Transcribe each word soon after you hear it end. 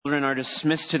are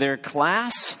dismissed to their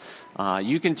class.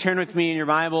 You can turn with me in your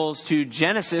Bibles to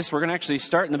Genesis. We're going to actually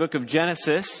start in the book of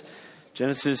Genesis,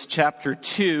 Genesis chapter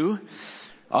 2.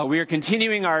 We are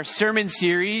continuing our sermon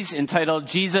series entitled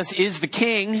Jesus is the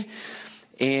King.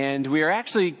 And we are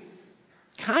actually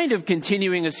kind of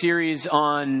continuing a series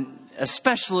on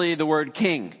especially the word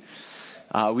king.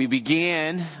 We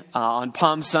began on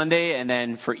Palm Sunday and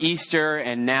then for Easter,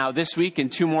 and now this week in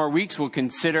 2 more weeks we'll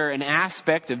consider an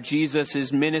aspect of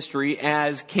Jesus' ministry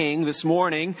as king. This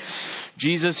morning,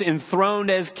 Jesus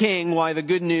enthroned as king, why the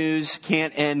good news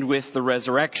can't end with the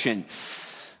resurrection.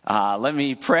 Let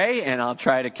me pray and I'll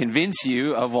try to convince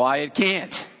you of why it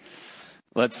can't.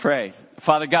 Let's pray.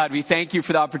 Father God, we thank you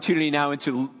for the opportunity now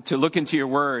to look into your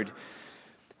word.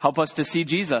 Help us to see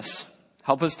Jesus.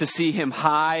 Help us to see him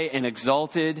high and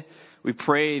exalted. We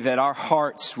pray that our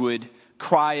hearts would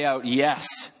cry out yes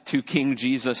to King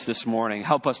Jesus this morning.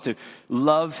 Help us to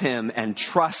love him and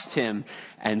trust him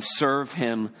and serve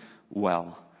him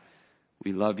well.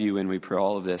 We love you and we pray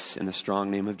all of this in the strong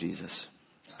name of Jesus.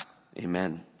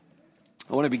 Amen.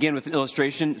 I want to begin with an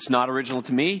illustration. It's not original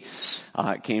to me.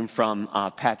 It came from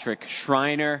Patrick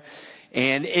Schreiner.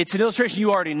 And it's an illustration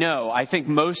you already know. I think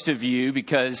most of you,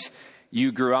 because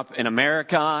you grew up in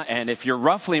America, and if you're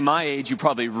roughly my age, you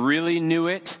probably really knew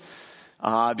it,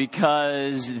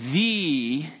 because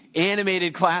the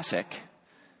animated classic,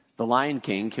 The Lion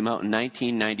King, came out in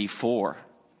 1994.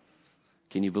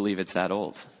 Can you believe it's that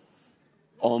old?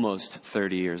 Almost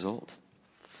 30 years old.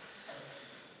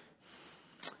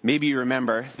 Maybe you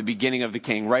remember the beginning of The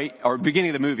King, right? Or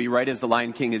beginning of the movie, right as The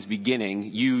Lion King is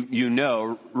beginning, you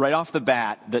know right off the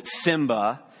bat that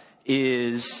Simba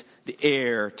is the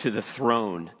heir to the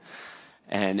throne.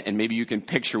 And maybe you can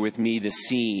picture with me the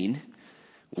scene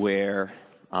where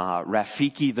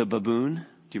Rafiki the baboon,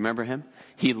 do you remember him?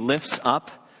 He lifts up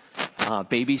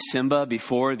baby Simba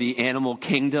before the animal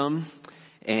kingdom,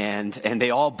 and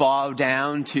they all bow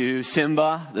down to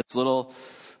Simba, this little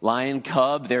lion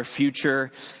cub, their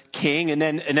future king. And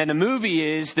then the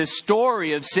movie is the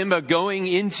story of Simba going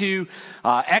into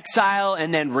exile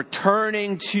and then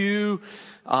returning to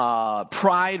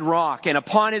Pride Rock. And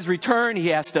upon his return, he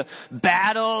has to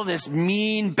battle this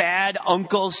mean, bad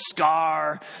Uncle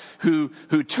Scar who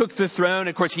took the throne.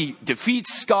 Of course, he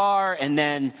defeats Scar, and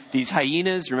then these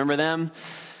hyenas, remember them?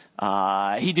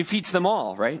 He defeats them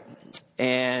all, right?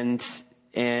 And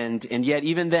yet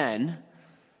even then,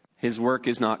 his work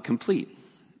is not complete.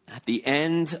 At the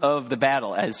end of the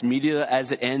battle, as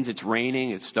it ends, it's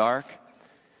raining, it's dark.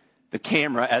 The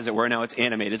camera, as it were, now it's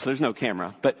animated, so there's no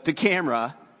camera. But the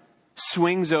camera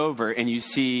swings over and you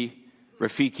see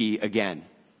Rafiki again.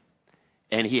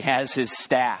 And he has his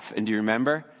staff. And do you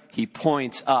remember? He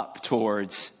points up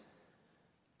towards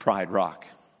Pride Rock.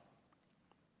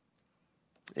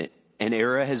 An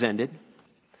era has ended.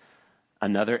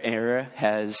 Another era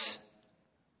has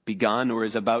begun or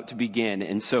is about to begin.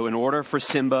 And so in order for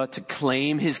Simba to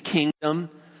claim his kingdom,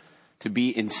 to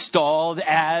be installed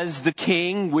as the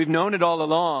king, we've known it all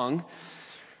along,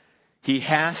 he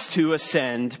has to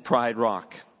ascend Pride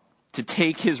Rock, to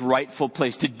take his rightful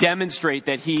place, to demonstrate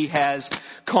that he has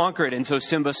conquered. And so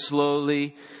Simba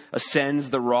slowly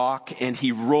ascends the rock and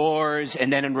he roars,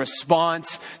 and then in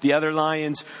response, the other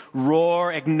lions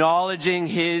roar, acknowledging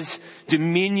his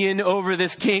dominion over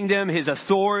this kingdom, his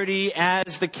authority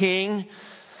as the king.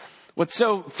 What's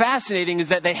so fascinating is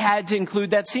that they had to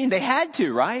include that scene. They had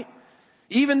to, right?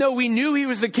 Even though we knew he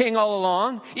was the king all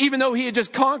along, even though he had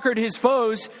just conquered his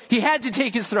foes, he had to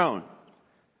take his throne.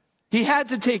 He had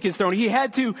to take his throne. He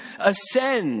had to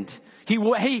ascend. He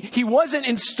wasn't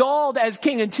installed as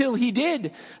king until he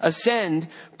did ascend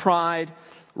Pride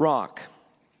Rock.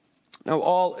 Now,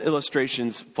 all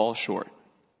illustrations fall short,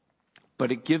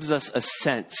 but it gives us a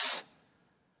sense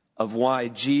of why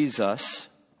Jesus,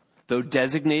 though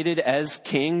designated as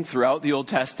king throughout the Old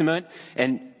Testament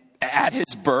and at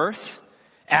his birth,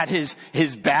 at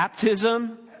his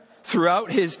baptism,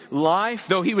 throughout his life,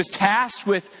 though he was tasked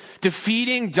with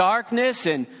defeating darkness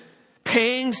and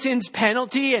paying sin's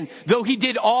penalty, and though he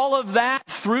did all of that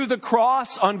through the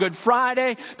cross on Good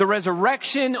Friday, the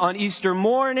resurrection on Easter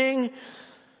morning.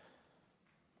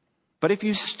 But if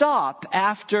you stop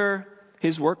after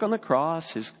his work on the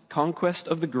cross, his conquest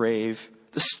of the grave,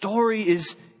 the story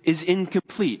is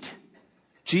incomplete.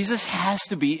 Jesus has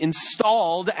to be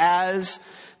installed as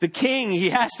the king.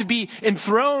 He has to be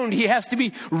enthroned. He has to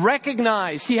be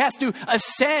recognized. He has to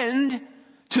ascend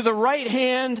to the right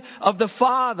hand of the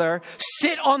Father,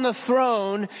 sit on the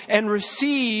throne, and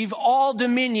receive all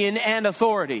dominion and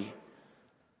authority.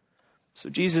 So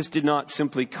Jesus did not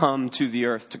simply come to the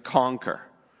earth to conquer.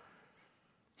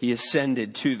 He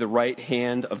ascended to the right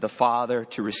hand of the Father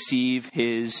to receive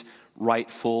his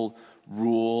rightful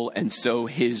rule. And so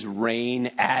his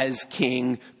reign as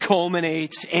king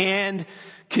culminates and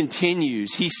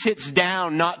continues. He sits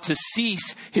down not to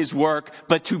cease his work,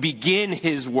 but to begin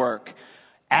his work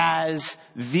as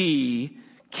the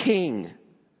king.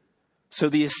 So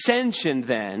the ascension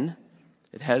then,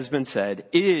 it has been said,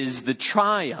 is the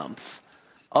triumph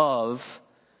of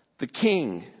the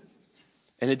king.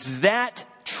 And it's that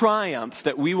triumph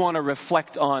that we want to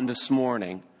reflect on this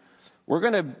morning. We're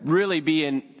going to really be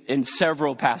in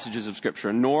several passages of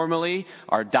Scripture. Normally,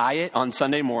 our diet on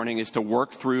Sunday morning is to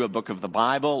work through a book of the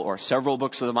Bible or several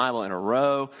books of the Bible in a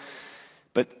row.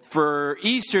 But for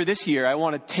Easter this year, I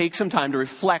want to take some time to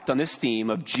reflect on this theme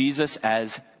of Jesus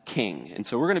as King. And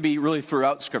so we're going to be really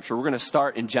throughout Scripture. We're going to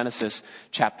start in Genesis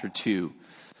chapter 2.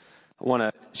 I want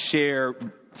to share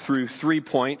through 3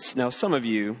 points. Now, some of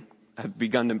you have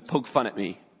begun to poke fun at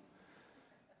me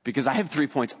because I have 3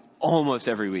 points almost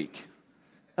every week.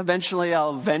 Eventually,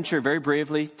 I'll venture very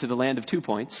bravely to the land of 2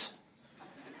 points.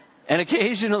 And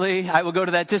occasionally, I will go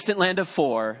to that distant land of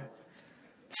 4,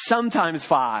 sometimes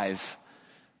 5.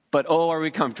 But oh, are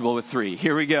we comfortable with 3?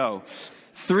 Here we go.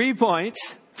 3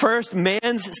 points. First,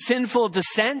 man's sinful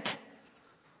descent.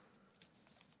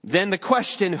 Then the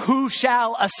question, who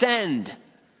shall ascend?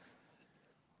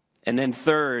 And then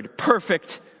third,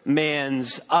 perfect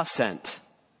man's ascent.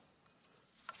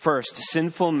 First,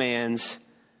 sinful man's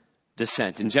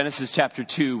descent. In Genesis chapter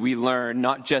 2, we learn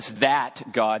not just that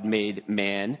God made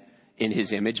man in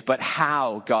his image, but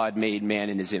how God made man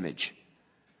in his image.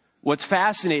 What's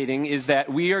fascinating is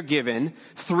that we are given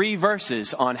 3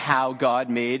 verses on how God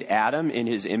made Adam in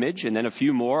his image, and then a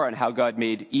few more on how God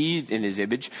made Eve in his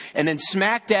image. And then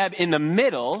smack dab in the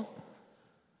middle,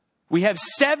 we have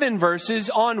 7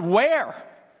 verses on where.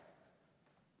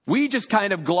 We just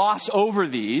kind of gloss over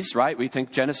these, right? We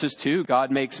think Genesis 2,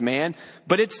 God makes man.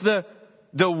 But it's the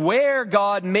where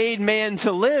God made man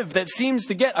to live that seems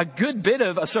to get a good bit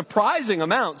of a surprising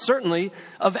amount, certainly,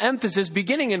 of emphasis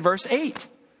beginning in verse 8.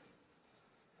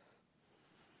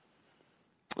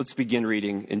 Let's begin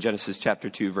reading in Genesis chapter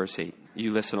 2, verse 8.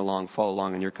 You listen along, follow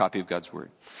along in your copy of God's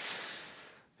Word.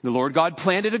 The Lord God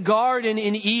planted a garden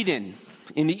in Eden,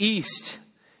 in the east,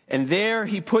 and there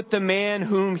he put the man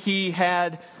whom he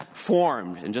had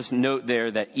formed. And just note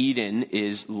there that Eden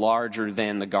is larger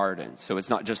than the garden. So it's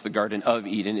not just the Garden of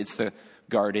Eden, it's the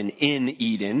garden in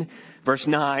Eden. Verse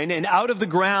 9, and out of the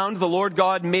ground the Lord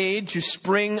God made to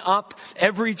spring up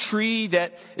every tree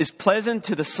that is pleasant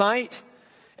to the sight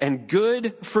and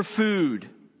good for food.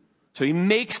 So he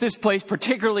makes this place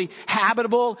particularly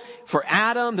habitable for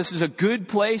Adam. This is a good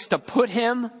place to put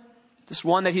him. This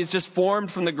one that he's just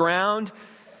formed from the ground.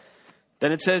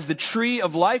 Then it says the tree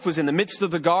of life was in the midst of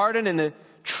the garden and the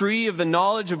tree of the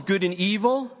knowledge of good and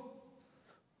evil.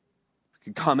 I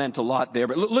could comment a lot there,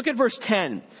 but look at verse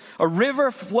 10. A river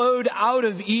flowed out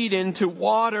of Eden to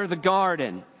water the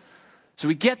garden. So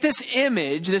we get this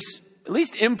image, this at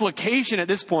least implication at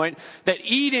this point, that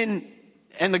Eden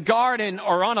and the garden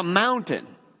are on a mountain.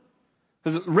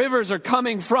 Because rivers are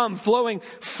coming from, flowing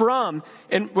from.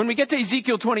 And when we get to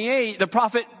Ezekiel 28, the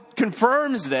prophet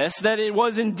confirms this, that it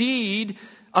was indeed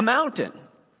a mountain.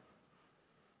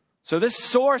 So this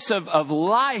source of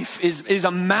life is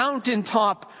a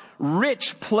mountaintop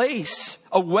rich place,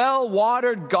 a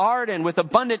well-watered garden with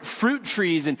abundant fruit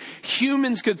trees, and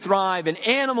humans could thrive and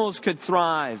animals could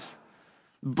thrive.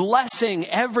 Blessing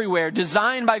everywhere,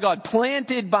 designed by God,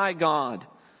 planted by God.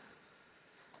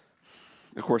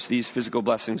 Of course, these physical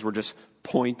blessings were just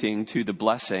pointing to the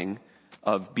blessing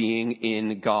of being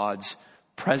in God's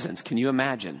presence. Can you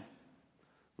imagine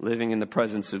living in the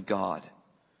presence of God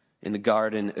in the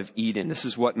Garden of Eden? This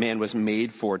is what man was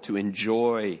made for, to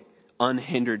enjoy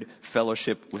unhindered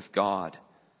fellowship with God.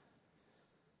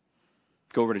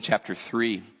 Go over to chapter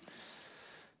 3.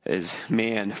 As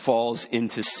man falls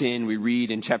into sin, we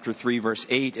read in chapter 3, verse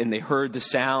 8, and they heard the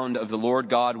sound of the Lord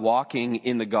God walking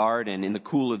in the garden in the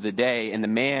cool of the day. And the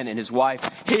man and his wife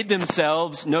hid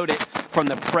themselves, note it, from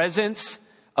the presence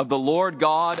of the Lord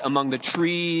God among the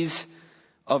trees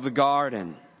of the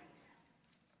garden.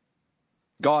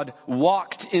 God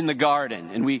walked in the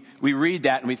garden. And we read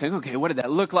that and we think, okay, what did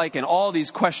that look like? And all these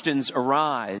questions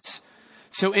arise.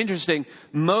 So interesting.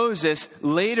 Moses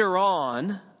later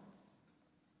on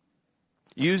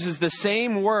uses the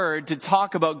same word to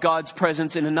talk about God's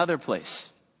presence in another place.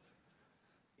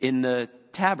 In the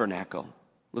tabernacle.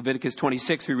 Leviticus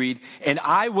 26 we read, and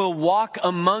I will walk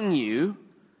among you,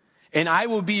 and I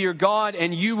will be your God,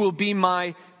 and you will be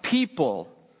my people.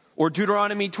 Or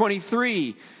Deuteronomy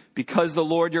 23, because the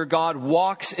Lord your God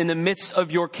walks in the midst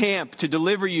of your camp to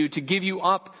deliver you, to give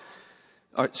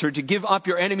up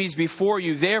your enemies before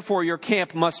you. Therefore, your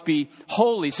camp must be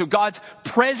holy. So God's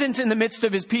presence in the midst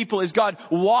of his people is God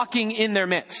walking in their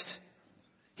midst.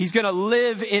 He's going to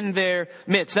live in their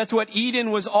midst. That's what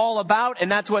Eden was all about, and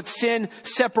that's what sin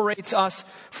separates us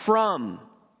from.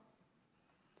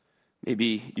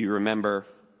 Maybe you remember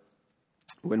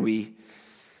when we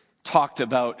talked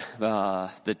about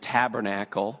the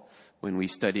tabernacle, when we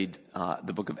studied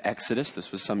the book of Exodus.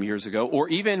 This was some years ago. Or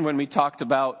even when we talked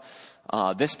about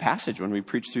this passage, when we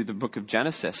preached through the book of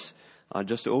Genesis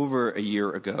just over a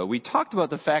year ago. We talked about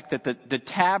the fact that the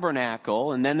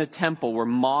tabernacle and then the temple were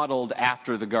modeled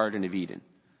after the Garden of Eden.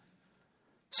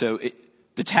 So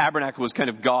the tabernacle was kind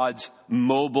of God's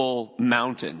mobile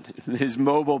mountain, his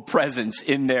mobile presence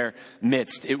in their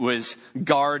midst. It was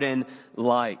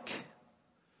garden-like.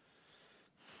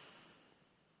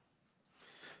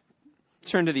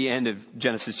 Turn to the end of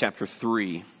Genesis chapter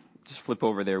 3. Just flip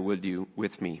over there, would you,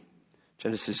 with me?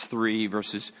 Genesis 3,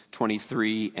 verses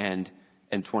 23 and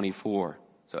 24.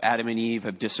 So Adam and Eve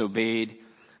have disobeyed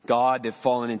God. They've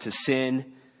fallen into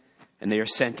sin, and they are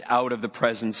sent out of the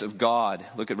presence of God.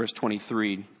 Look at verse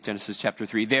 23, Genesis chapter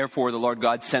 3. Therefore, the Lord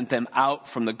God sent them out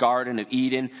from the Garden of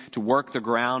Eden to work the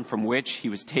ground from which he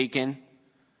was taken.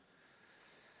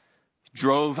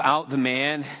 Drove out the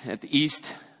man at the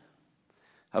east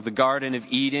of the Garden of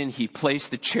Eden. He placed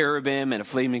the cherubim and a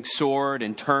flaming sword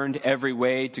and turned every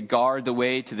way to guard the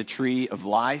way to the tree of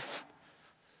life.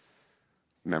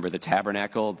 Remember, the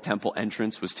tabernacle, the temple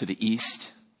entrance was to the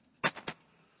east.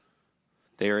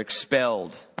 They are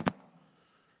expelled.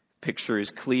 Picture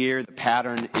is clear. The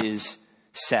pattern is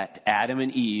set. Adam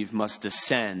and Eve must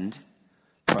descend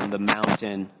from the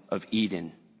mountain of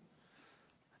Eden.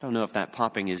 I don't know if that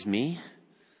popping is me.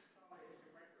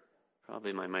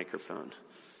 Probably my microphone.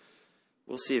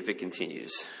 We'll see if it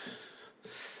continues.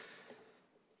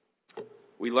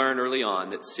 We learn early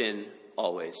on that sin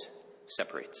always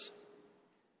separates.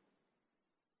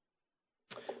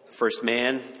 First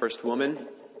man, first woman,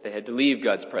 they had to leave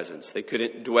God's presence. They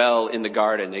couldn't dwell in the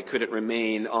garden. They couldn't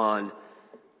remain on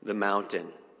the mountain.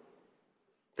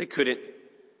 They couldn't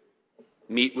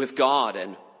meet with God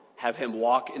and have him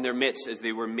walk in their midst as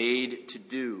they were made to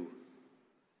do.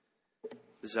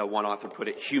 This is how one author put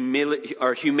it.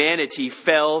 Humanity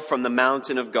fell from the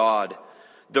mountain of God.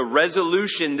 The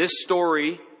resolution, this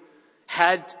story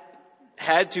had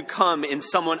to come in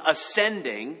someone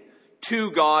ascending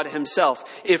to God himself.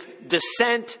 If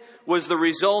descent was the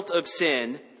result of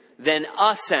sin, then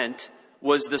ascent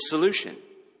was the solution.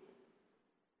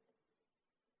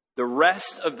 The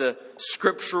rest of the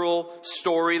scriptural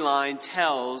storyline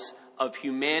tells of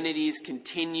humanity's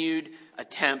continued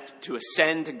attempt to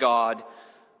ascend to God,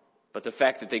 but the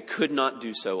fact that they could not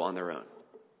do so on their own.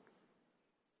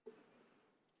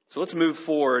 So let's move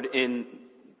forward in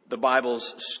the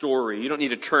Bible's story. You don't need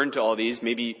to turn to all these.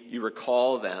 Maybe you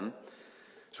recall them.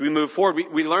 So we move forward.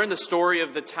 We learn the story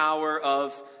of the Tower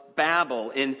of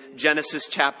Babel in Genesis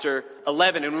chapter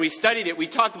 11. And when we studied it, we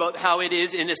talked about how it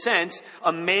is, in a sense,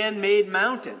 a man-made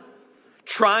mountain,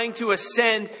 trying to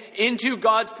ascend into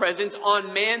God's presence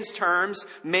on man's terms,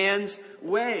 man's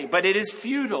way. But it is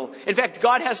futile. In fact,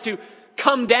 God has to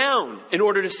come down in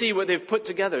order to see what they've put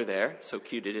together there. So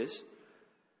cute it is.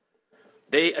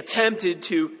 They attempted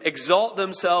to exalt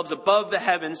themselves above the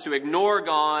heavens, to ignore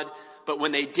God. But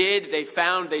when they did, they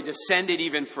found they descended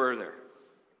even further.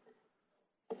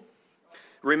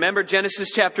 Remember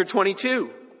Genesis chapter 22,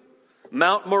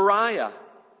 Mount Moriah.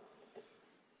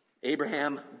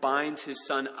 Abraham binds his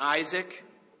son Isaac,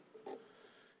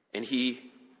 and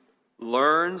he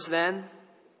learns then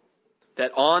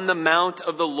that on the mount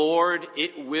of the Lord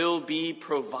it will be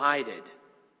provided.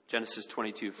 Genesis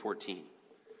 22:14.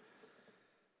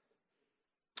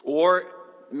 Or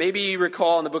maybe you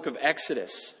recall in the book of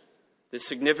Exodus the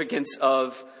significance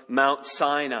of Mount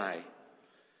Sinai.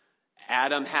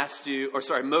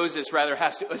 Moses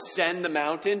has to ascend the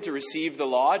mountain to receive the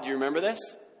law. Do you remember this?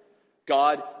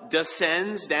 God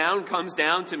descends down, comes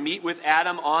down to meet with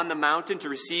Adam on the mountain to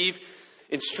receive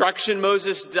instruction.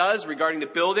 Moses does regarding the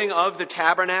building of the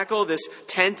tabernacle, this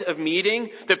tent of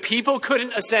meeting. The people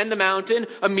couldn't ascend the mountain.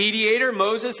 A mediator,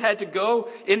 Moses, had to go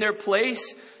in their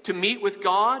place to meet with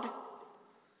God.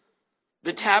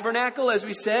 The tabernacle, as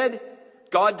we said,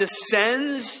 God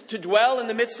descends to dwell in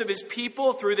the midst of his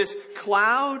people through this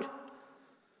cloud,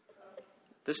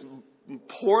 this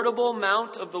portable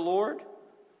mount of the Lord.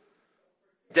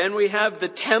 Then we have the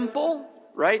temple,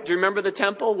 right? Do you remember the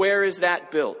temple? Where is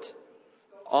that built?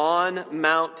 On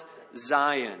Mount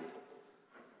Zion.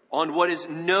 on what is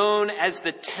known as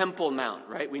the Temple Mount,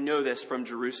 right? We know this from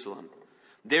Jerusalem.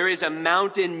 There is a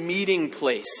mountain meeting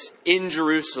place in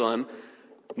Jerusalem,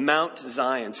 Mount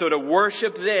Zion. So to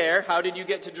worship there, how did you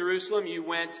get to Jerusalem? You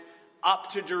went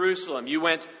up to Jerusalem. You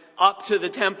went up to the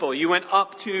temple. You went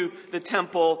up to the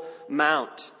Temple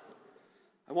Mount.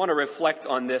 I want to reflect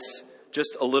on this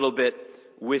just a little bit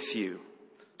with you.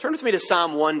 Turn with me to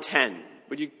Psalm 110.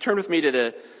 Would you turn with me to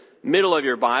the middle of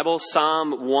your Bible,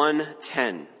 Psalm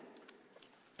 110.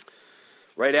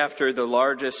 Right after the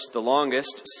longest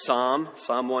Psalm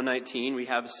 119, we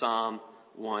have Psalm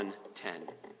 110.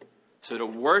 So to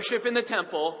worship in the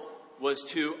temple was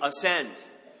to ascend,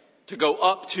 to go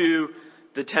up to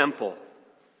the temple,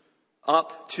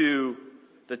 up to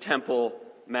the Temple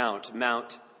Mount,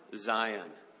 Mount Zion.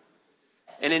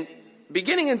 And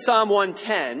beginning in Psalm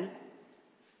 110,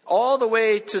 all the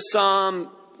way to Psalm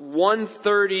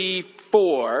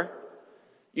 134,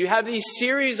 you have these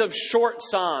series of short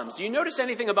psalms. Do you notice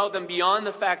anything about them beyond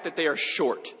the fact that they are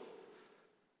short?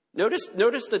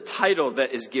 Notice the title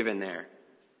that is given there.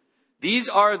 These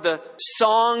are the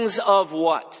songs of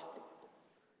what?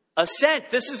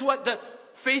 Ascent. This is what the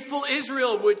faithful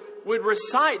Israel would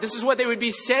recite. This is what they would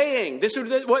be saying. This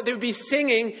is what they would be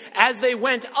singing as they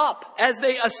went up, as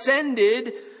they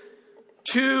ascended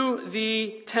to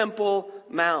the Temple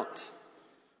Mount.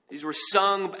 These were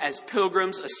sung as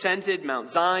pilgrims ascended Mount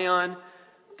Zion.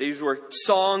 These were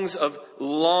songs of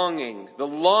longing. The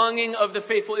longing of the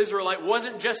faithful Israelite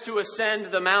wasn't just to ascend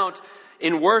the mount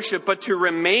in worship, but to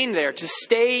remain there, to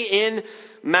stay in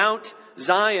Mount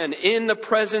Zion, in the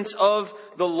presence of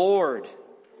the Lord.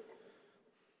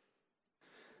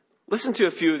 Listen to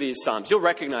a few of these psalms. You'll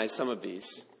recognize some of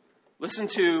these. Listen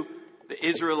to the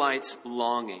Israelites'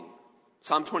 longing.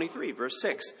 Psalm 23, verse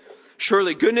 6.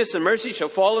 Surely goodness and mercy shall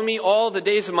follow me all the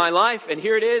days of my life. And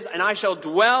here it is. And I shall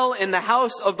dwell in the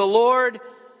house of the Lord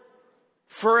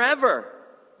forever.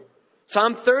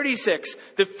 Psalm 36.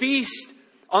 They feast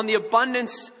on the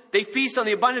abundance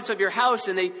of your house,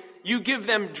 and you give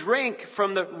them drink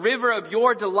from the river of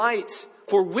your delight.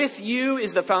 For with you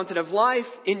is the fountain of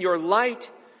life. In your light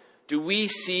do we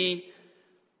see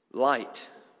light.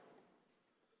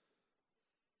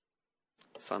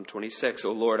 Psalm 26,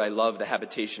 O Lord, I love the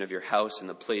habitation of your house and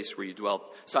the place where you dwell.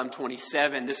 Psalm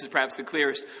 27, this is perhaps the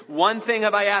clearest. One thing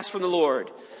have I asked from the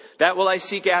Lord, that will I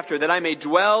seek after, that I may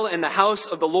dwell in the house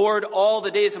of the Lord all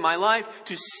the days of my life,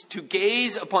 to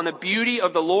gaze upon the beauty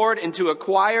of the Lord and to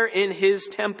acquire in his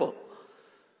temple.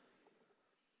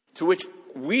 To which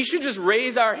we should just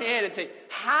raise our hand and say,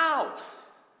 how?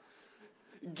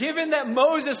 Given that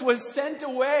Moses was sent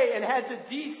away and had to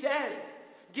descend,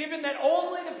 given that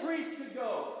only the priest could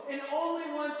go, and only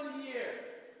once a year,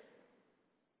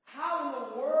 how in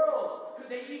the world could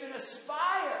they even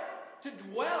aspire to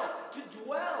dwell,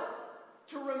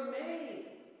 to remain,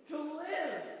 to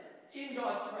live in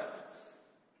God's presence?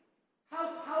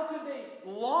 How could they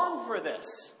long for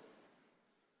this?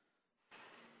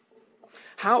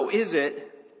 How is it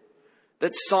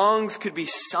that songs could be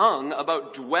sung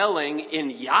about dwelling in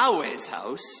Yahweh's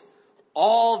house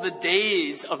all the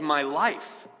days of my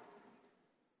life?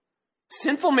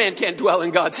 Sinful man can't dwell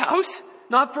in God's house,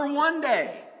 not for one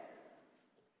day.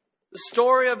 The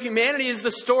story of humanity is the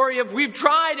story of we've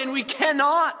tried and we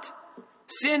cannot.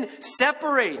 Sin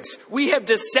separates. We have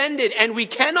descended and we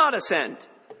cannot ascend.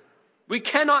 We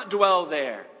cannot dwell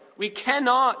there. We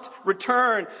cannot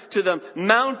return to the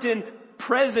mountain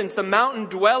presence, the mountain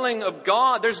dwelling of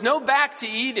God. There's no back to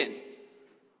Eden.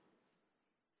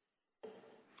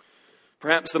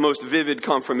 Perhaps the most vivid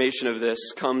confirmation of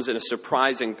this comes in a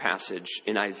surprising passage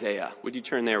in Isaiah. Would you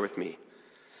turn there with me?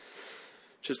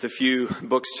 Just a few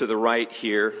books to the right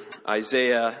here.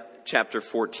 Isaiah chapter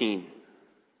 14.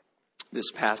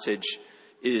 This passage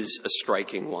is a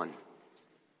striking one.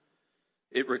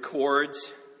 It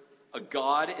records a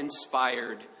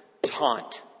God-inspired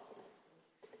taunt.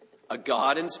 A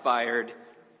God-inspired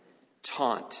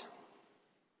taunt.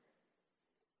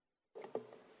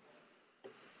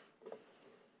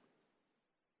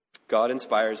 God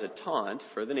inspires a taunt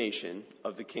for the nation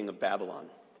of the king of Babylon.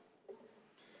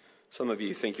 Some of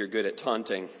you think you're good at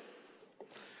taunting.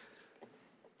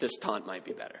 This taunt might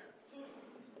be better.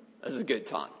 That's a good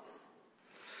taunt.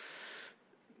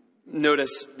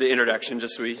 Notice the introduction,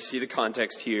 just so we see the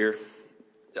context here.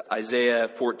 Isaiah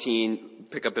 14,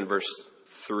 pick up in verse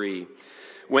 3.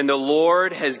 When the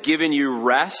Lord has given you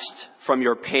rest from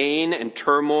your pain and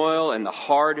turmoil and the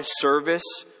hard service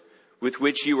with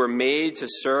which you were made to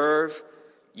serve,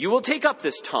 you will take up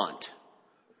this taunt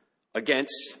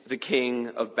against the king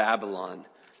of Babylon.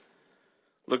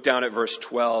 Look down at verse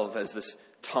 12 as this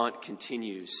taunt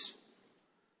continues.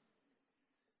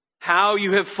 How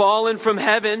you have fallen from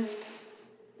heaven,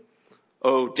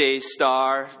 O day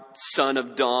star, son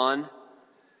of dawn.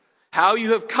 How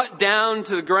you have cut down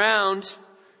to the ground,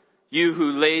 you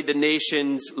who laid the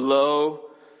nations low.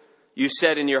 You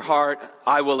said in your heart,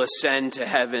 I will ascend to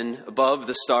heaven above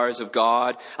the stars of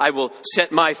God. I will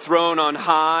set my throne on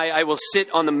high. I will sit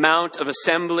on the mount of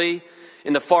assembly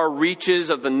in the far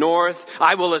reaches of the north.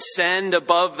 I will ascend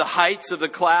above the heights of the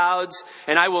clouds,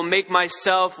 and I will make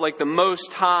myself like the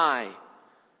Most High.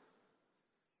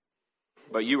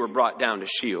 But you were brought down to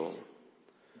Sheol,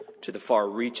 to the far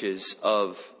reaches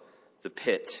of the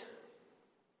pit.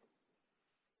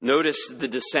 Notice the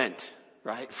descent,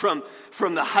 right? From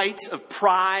the heights of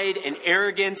pride and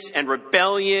arrogance and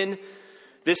rebellion,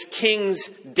 this king's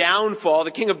downfall,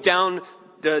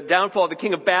 the downfall of the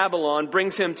king of Babylon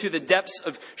brings him to the depths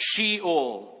of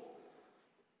Sheol.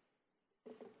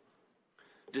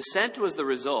 Descent was the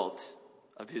result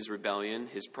of his rebellion,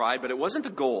 his pride, but it wasn't the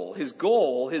goal. His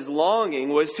goal, his longing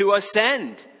was to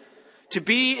ascend, to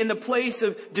be in the place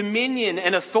of dominion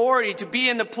and authority, to be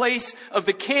in the place of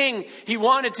the king. He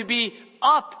wanted to be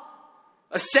up,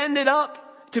 ascended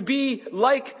up, to be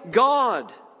like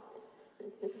God.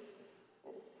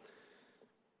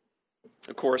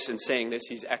 Of course, in saying this,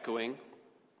 he's echoing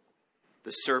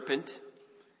the serpent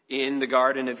in the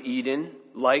Garden of Eden.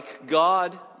 Like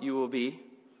God, you will be.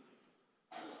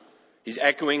 He's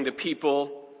echoing the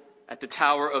people at the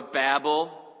Tower of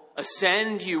Babel.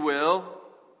 Ascend, you will.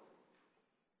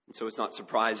 And so it's not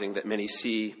surprising that many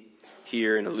see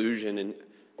here an allusion and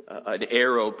an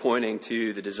arrow pointing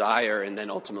to the desire and then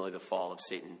ultimately the fall of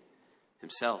Satan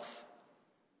himself.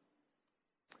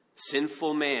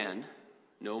 Sinful man,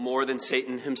 no more than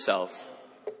Satan himself,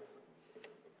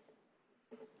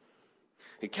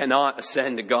 he cannot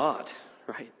ascend to God,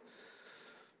 right?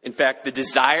 In fact, the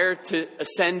desire to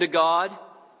ascend to God,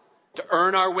 to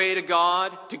earn our way to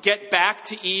God, to get back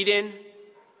to Eden,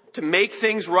 to make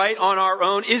things right on our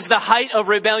own, is the height of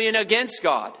rebellion against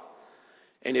God.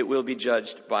 And it will be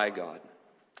judged by God.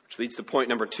 Which leads to point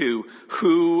number 2.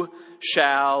 Who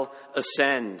shall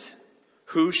ascend?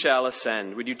 Who shall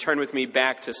ascend? Would you turn with me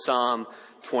back to Psalm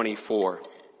 24?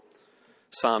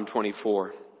 Psalm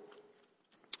 24.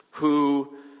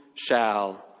 Who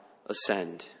shall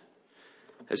ascend?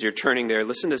 As you're turning there,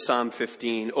 listen to Psalm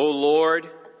 15. O Lord,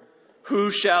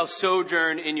 who shall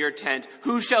sojourn in your tent?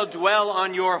 Who shall dwell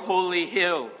on your holy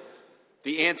hill?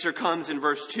 The answer comes in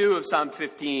verse 2 of Psalm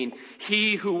 15.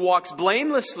 He who walks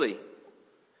blamelessly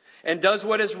and does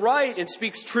what is right and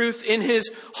speaks truth in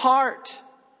his heart.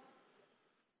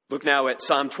 Look now at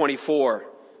Psalm 24,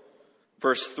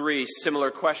 verse 3,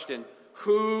 similar question.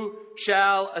 Who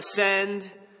shall ascend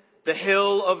the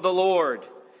hill of the Lord?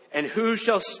 And who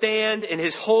shall stand in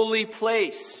his holy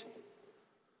place?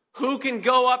 Who can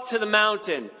go up to the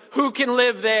mountain? Who can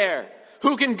live there?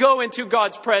 Who can go into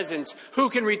God's presence? Who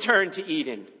can return to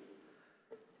Eden?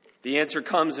 The answer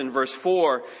comes in verse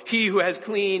 4. He who has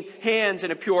clean hands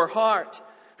and a pure heart,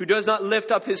 who does not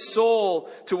lift up his soul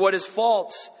to what is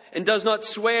false and does not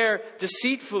swear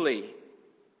deceitfully.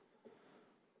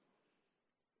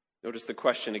 Notice the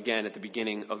question again at the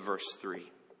beginning of verse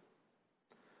 3.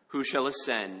 Who shall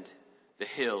ascend the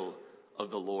hill of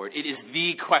the Lord? It is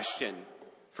the question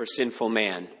for sinful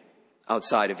man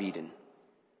outside of Eden.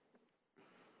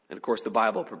 And of course, the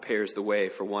Bible prepares the way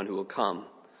for one who will come,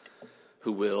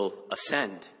 who will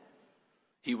ascend.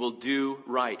 He will do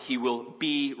right. He will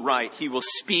be right. He will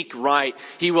speak right.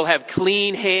 He will have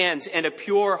clean hands and a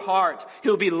pure heart.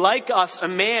 He'll be like us, a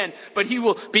man, but he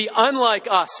will be unlike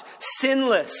us,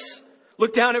 sinless.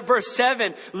 Look down at verse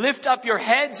 7. Lift up your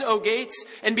heads, O gates,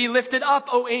 and be lifted up,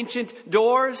 O ancient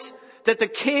doors, that the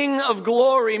King of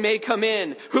glory may come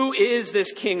in. Who is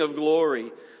this King of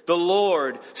glory? The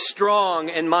Lord, strong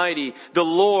and mighty. The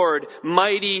Lord,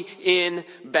 mighty in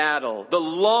battle. The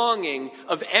longing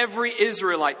of every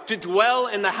Israelite to dwell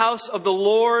in the house of the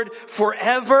Lord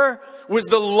forever was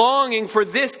the longing for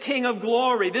this King of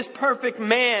glory, this perfect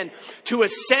man, to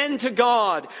ascend to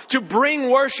God, to bring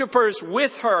worshipers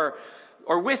with her,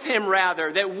 or with him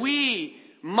rather, that we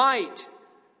might,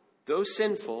 though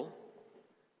sinful,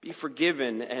 be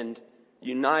forgiven and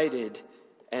united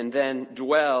and then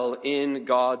dwell in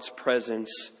God's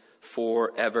presence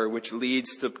forever, which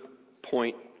leads to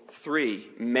point 3,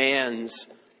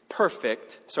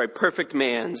 perfect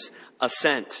man's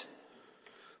ascent.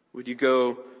 Would you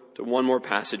go to one more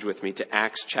passage with me, to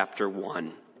Acts chapter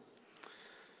 1.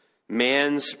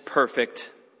 Man's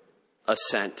perfect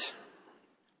ascent.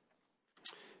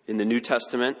 In the New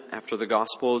Testament, after the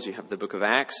Gospels, you have the book of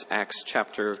Acts, Acts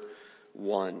chapter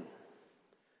 1.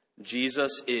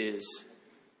 Jesus is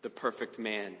the perfect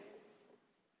man.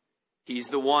 He's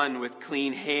the one with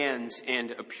clean hands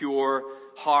and a pure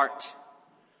heart.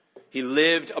 He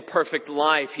lived a perfect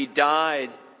life. He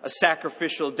died a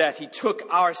sacrificial death. He took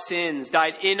our sins,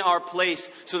 died in our place,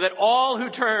 so that all who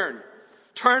turn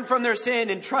from their sin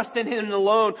and trust in him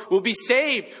alone will be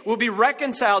saved, will be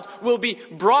reconciled, will be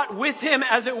brought with him,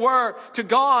 as it were, to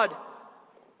God.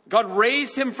 God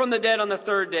raised him from the dead on the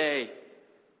third day.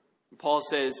 Paul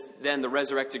says, then the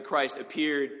resurrected Christ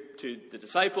appeared to the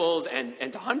disciples and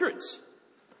to hundreds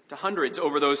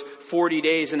over those 40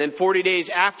 days. And then 40 days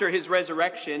after his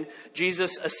resurrection,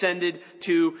 Jesus ascended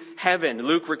to heaven.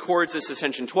 Luke records this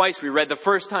ascension twice. We read the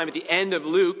first time at the end of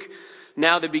Luke.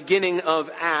 Now the beginning of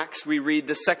Acts, we read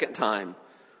the second time.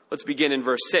 Let's begin in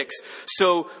verse 6.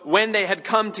 So when they had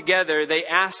come together, they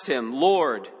asked him,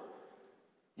 Lord,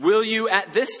 will you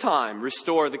at this time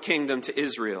restore the kingdom to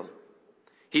Israel?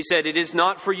 He said, it is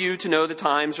not for you to know the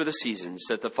times or the seasons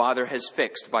that the Father has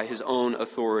fixed by his own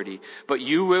authority. But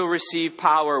you will receive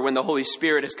power when the Holy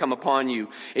Spirit has come upon you.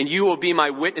 And you will be my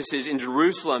witnesses in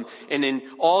Jerusalem and in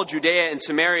all Judea and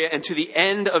Samaria and to the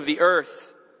end of the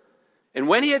earth. And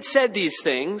when he had said these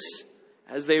things,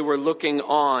 as they were looking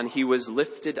on, he was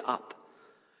lifted up,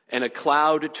 and a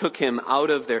cloud took him out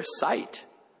of their sight.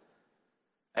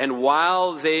 And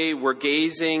while they were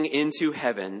gazing into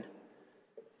heaven,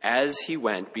 as he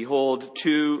went, behold,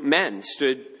 two men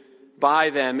stood by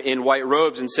them in white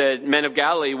robes and said, Men of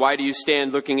Galilee, why do you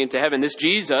stand looking into heaven? This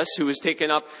Jesus, who was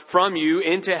taken up from you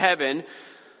into heaven,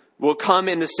 will come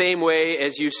in the same way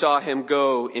as you saw him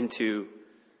go into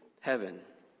heaven.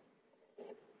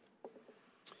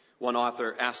 One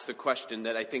author asked the question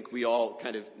that I think we all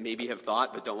kind of maybe have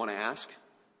thought but don't want to ask,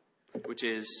 which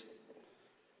is,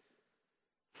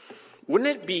 wouldn't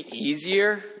it be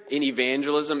easier in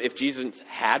evangelism if Jesus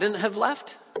hadn't have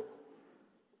left?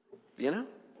 You know?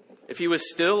 If he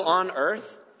was still on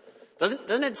earth?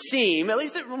 Doesn't it seem, at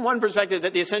least from one perspective,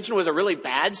 that the ascension was a really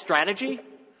bad strategy?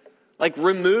 Like,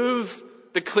 remove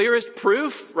the clearest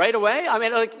proof right away? I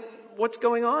mean, like, what's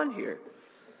going on here?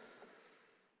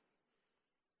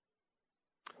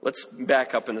 Let's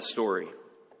back up in the story.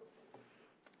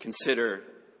 Consider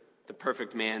the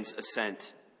perfect man's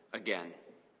ascent again.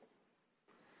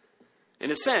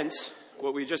 In a sense,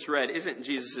 what we just read isn't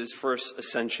Jesus' first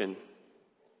ascension.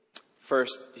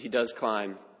 First, he does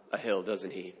climb a hill,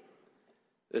 doesn't he?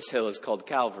 This hill is called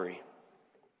Calvary.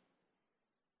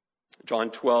 John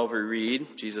 12, we read,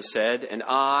 Jesus said, And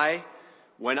I,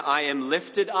 when I am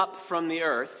lifted up from the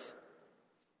earth,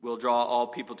 will draw all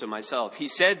people to myself. He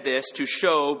said this to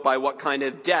show by what kind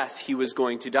of death he was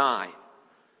going to die.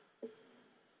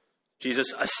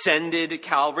 Jesus ascended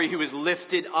Calvary. He was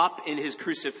lifted up in his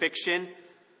crucifixion,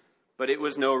 but it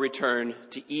was no return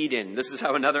to Eden. This is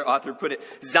how another author put it.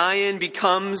 Zion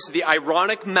becomes the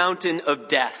ironic mountain of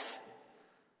death.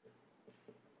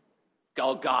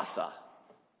 Golgotha,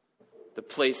 the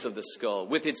place of the skull,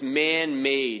 with its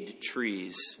man-made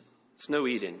trees. It's no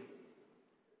Eden.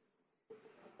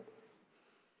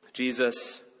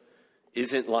 Jesus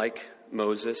isn't like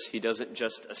Moses. He doesn't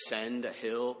just ascend a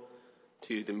hill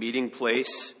to the meeting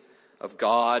place of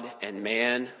God and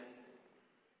man.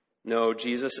 No,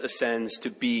 Jesus ascends to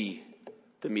be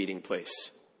the meeting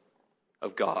place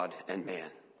of God and man.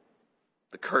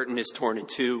 The curtain is torn in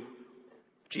two.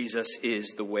 Jesus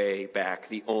is the way back,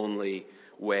 the only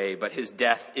way. But his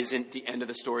death isn't the end of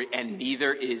the story, and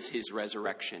neither is his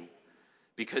resurrection,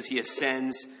 because he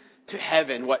ascends to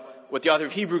heaven, what the author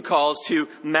of Hebrew calls to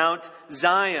Mount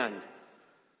Zion.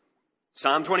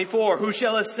 Psalm 24, who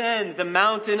shall ascend the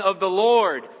mountain of the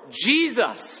Lord?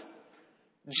 Jesus.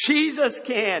 Jesus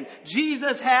can.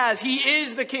 Jesus has. He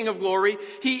is the King of glory.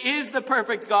 He is the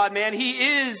perfect God-man.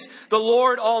 He is the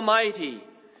Lord Almighty.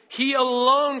 He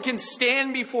alone can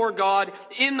stand before God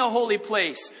in the holy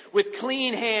place with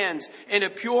clean hands and a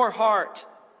pure heart.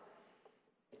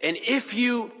 And if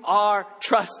you are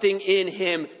trusting in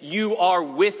him, you are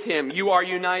with him. You are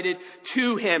united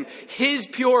to him. His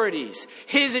purities,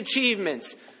 his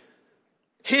achievements,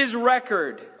 his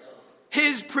record,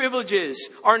 his privileges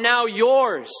are now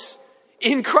yours.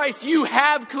 In Christ, you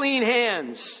have clean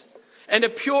hands and a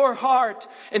pure heart.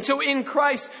 And so in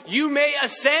Christ, you may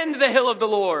ascend the hill of the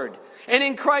Lord. And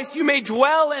in Christ, you may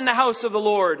dwell in the house of the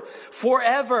Lord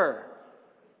forever.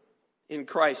 In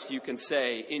Christ, you can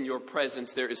say, in your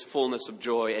presence there is fullness of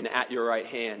joy, and at your right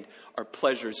hand are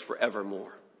pleasures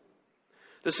forevermore.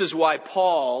 This is why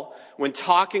Paul, when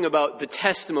talking about the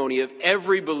testimony of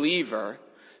every believer,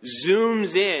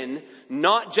 zooms in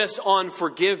not just on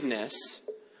forgiveness,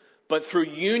 but through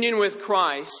union with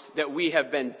Christ, that we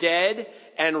have been dead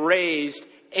and raised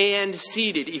and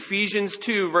seated. Ephesians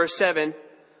 2, verse 7.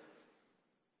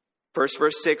 First,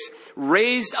 verse 6,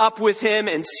 raised up with him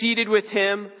and seated with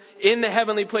him in the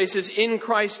heavenly places in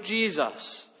Christ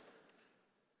Jesus.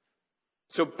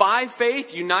 So by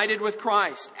faith, united with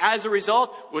Christ. As a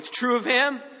result, what's true of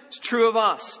him is true of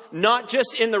us. Not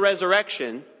just in the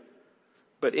resurrection,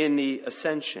 but in the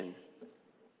ascension.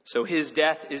 So his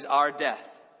death is our death.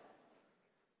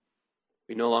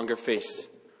 We no longer face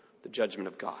the judgment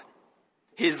of God.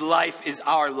 His life is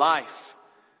our life.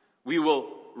 We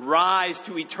will rise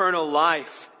to eternal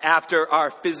life after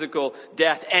our physical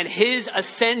death. And his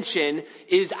ascension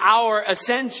is our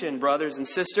ascension, brothers and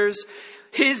sisters.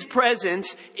 His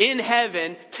presence in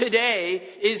heaven today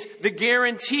is the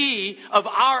guarantee of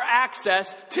our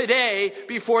access today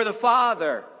before the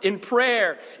Father in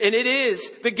prayer. And it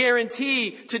is the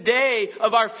guarantee today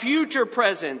of our future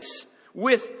presence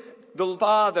with the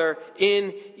Father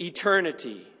in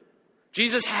eternity.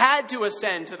 Jesus had to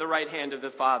ascend to the right hand of the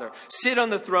Father, sit on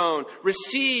the throne,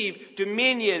 receive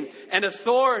dominion and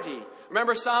authority.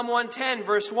 Remember Psalm 110,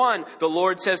 verse 1. The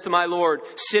Lord says to my Lord,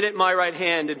 sit at my right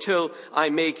hand until I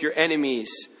make your enemies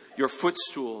your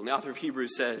footstool. And the author of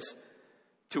Hebrews says,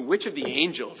 to which of the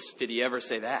angels did he ever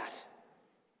say that?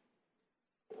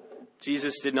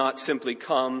 Jesus did not simply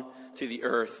come to the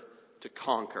earth to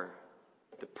conquer.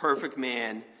 The perfect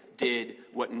man did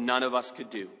what none of us could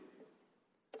do.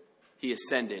 He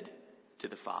ascended to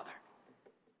the Father.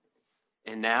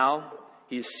 And now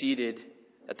he is seated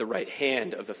at the right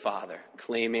hand of the Father,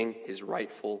 claiming his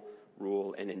rightful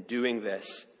rule. And in doing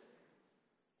this,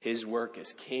 his work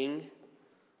as king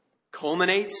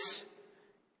culminates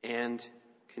and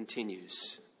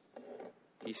continues.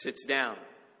 He sits down.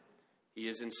 He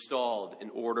is installed in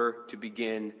order to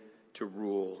begin to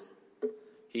rule.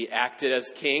 He acted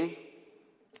as king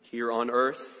here on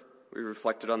earth. We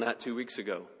reflected on that 2 weeks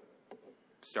ago,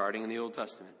 starting in the Old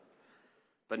Testament.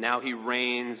 But now he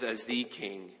reigns as the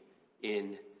king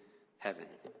in heaven.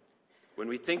 When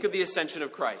we think of the ascension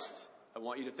of Christ, I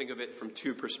want you to think of it from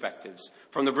two perspectives.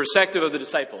 From the perspective of the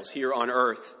disciples here on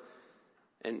earth,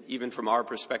 and even from our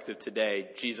perspective today,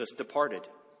 Jesus departed.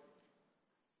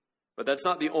 But that's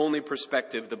not the only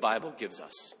perspective the Bible gives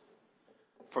us.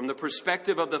 From the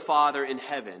perspective of the Father in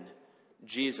heaven,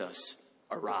 Jesus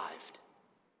arrived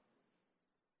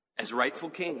as rightful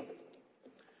king.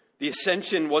 The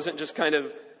ascension wasn't just kind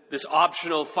of this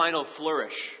optional final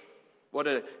flourish. What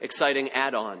an exciting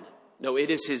add-on. No, it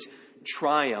is his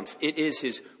triumph. It is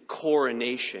his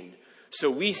coronation. So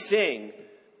we sing,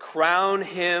 crown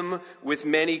him with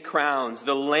many crowns,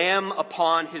 the Lamb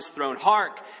upon his throne.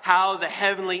 Hark, how the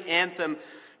heavenly anthem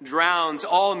drowns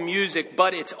all music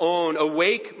but its own.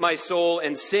 Awake, my soul,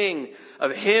 and sing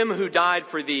of him who died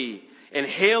for thee, and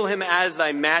hail him as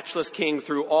thy matchless king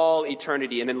through all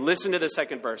eternity. And then listen to the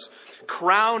second verse.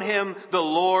 Crown him the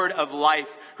Lord of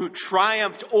life, who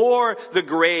triumphed o'er the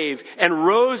grave and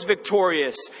rose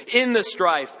victorious in the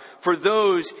strife for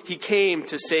those he came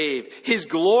to save. His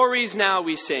glories now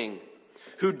we sing,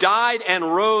 who died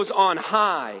and rose on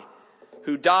high,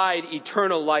 who died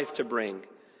eternal life to bring,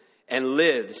 and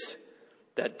lives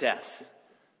that death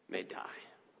may die.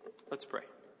 Let's pray.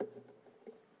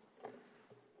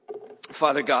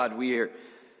 Father God, we are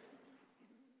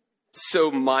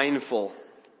so mindful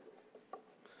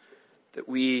that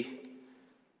we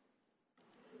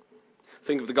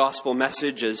think of the gospel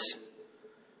message as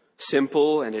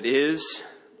simple, and it is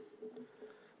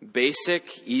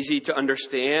basic, easy to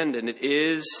understand, and it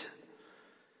is,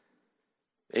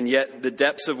 and yet the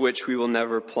depths of which we will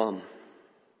never plumb,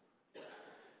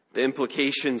 the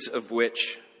implications of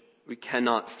which we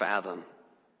cannot fathom.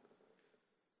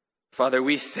 Father,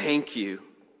 we thank you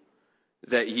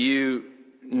that you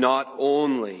not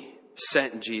only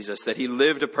sent Jesus, that he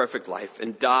lived a perfect life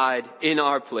and died in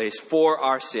our place for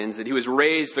our sins, that he was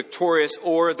raised victorious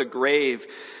o'er the grave,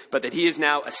 but that he is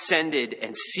now ascended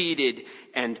and seated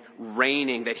and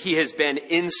reigning, that he has been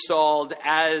installed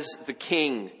as the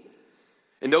king.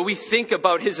 And though we think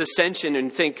about his ascension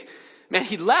and think, man,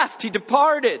 he left, he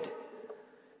departed.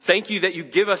 Thank you that you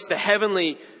give us the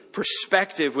heavenly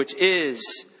perspective, which is,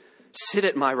 sit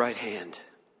at my right hand.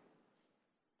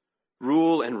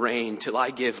 Rule and reign till I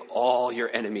give all your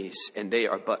enemies, and they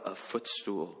are but a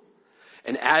footstool.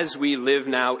 And as we live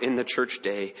now in the church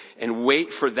day and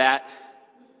wait for that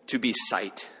to be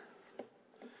sight,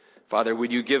 Father,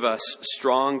 would you give us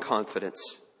strong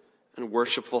confidence and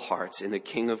worshipful hearts in the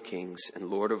King of Kings and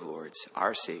Lord of Lords,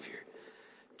 our Savior,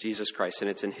 Jesus Christ. And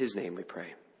it's in his name we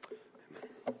pray.